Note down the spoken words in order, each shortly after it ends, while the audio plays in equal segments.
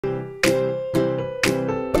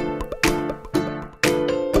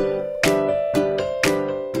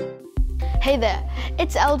Hey there,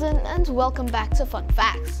 it's Eldon and welcome back to Fun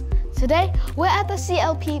Facts. Today, we're at the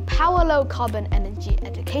CLP Power Low Carbon Energy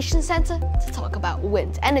Education Center to talk about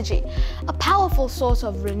wind energy, a powerful source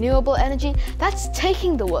of renewable energy that's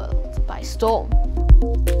taking the world by storm.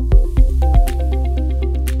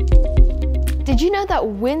 Did you know that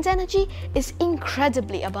wind energy is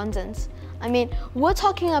incredibly abundant? I mean, we're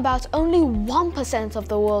talking about only 1% of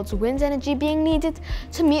the world's wind energy being needed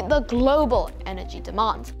to meet the global energy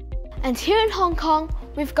demand. And here in Hong Kong,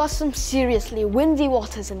 we've got some seriously windy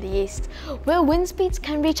waters in the east, where wind speeds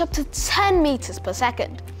can reach up to 10 meters per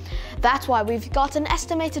second. That's why we've got an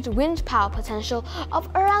estimated wind power potential of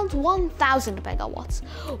around 1,000 megawatts,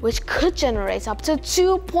 which could generate up to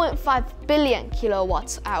 2.5 billion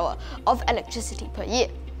kilowatts hour of electricity per year.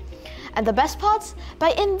 And the best part? By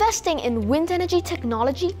investing in wind energy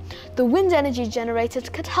technology, the wind energy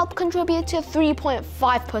generated could help contribute to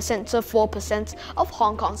 3.5% to 4% of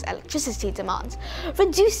Hong Kong's electricity demand,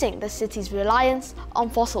 reducing the city's reliance on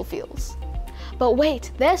fossil fuels. But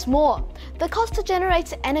wait, there's more. The cost to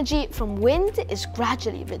generate energy from wind is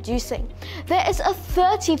gradually reducing. There is a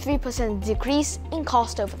 33% decrease in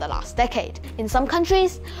cost over the last decade. In some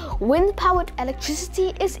countries, wind-powered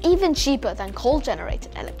electricity is even cheaper than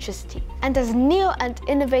coal-generated electricity. And as new and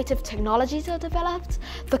innovative technologies are developed,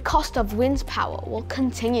 the cost of wind power will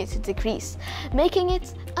continue to decrease, making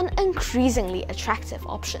it an increasingly attractive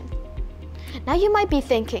option. Now you might be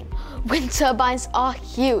thinking, wind turbines are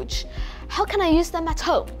huge. How can I use them at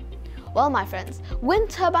home? Well, my friends, wind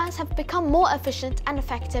turbines have become more efficient and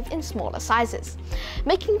effective in smaller sizes,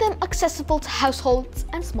 making them accessible to households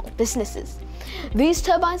and small businesses. These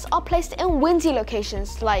turbines are placed in windy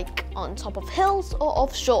locations like on top of hills or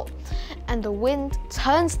offshore, and the wind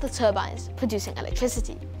turns the turbines, producing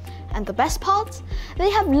electricity. And the best part? They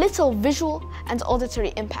have little visual and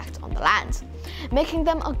auditory impact on the land, making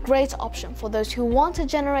them a great option for those who want to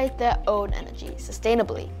generate their own energy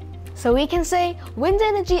sustainably. So we can say wind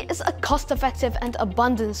energy is a cost-effective and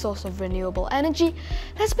abundant source of renewable energy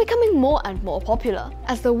that's becoming more and more popular.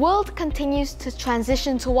 As the world continues to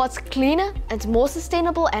transition towards cleaner and more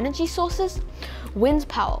sustainable energy sources, wind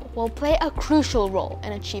power will play a crucial role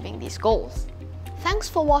in achieving these goals. Thanks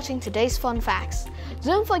for watching today's Fun Facts.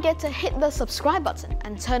 Don't forget to hit the subscribe button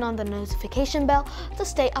and turn on the notification bell to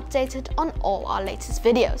stay updated on all our latest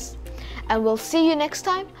videos. And we'll see you next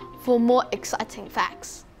time for more exciting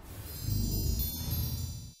facts.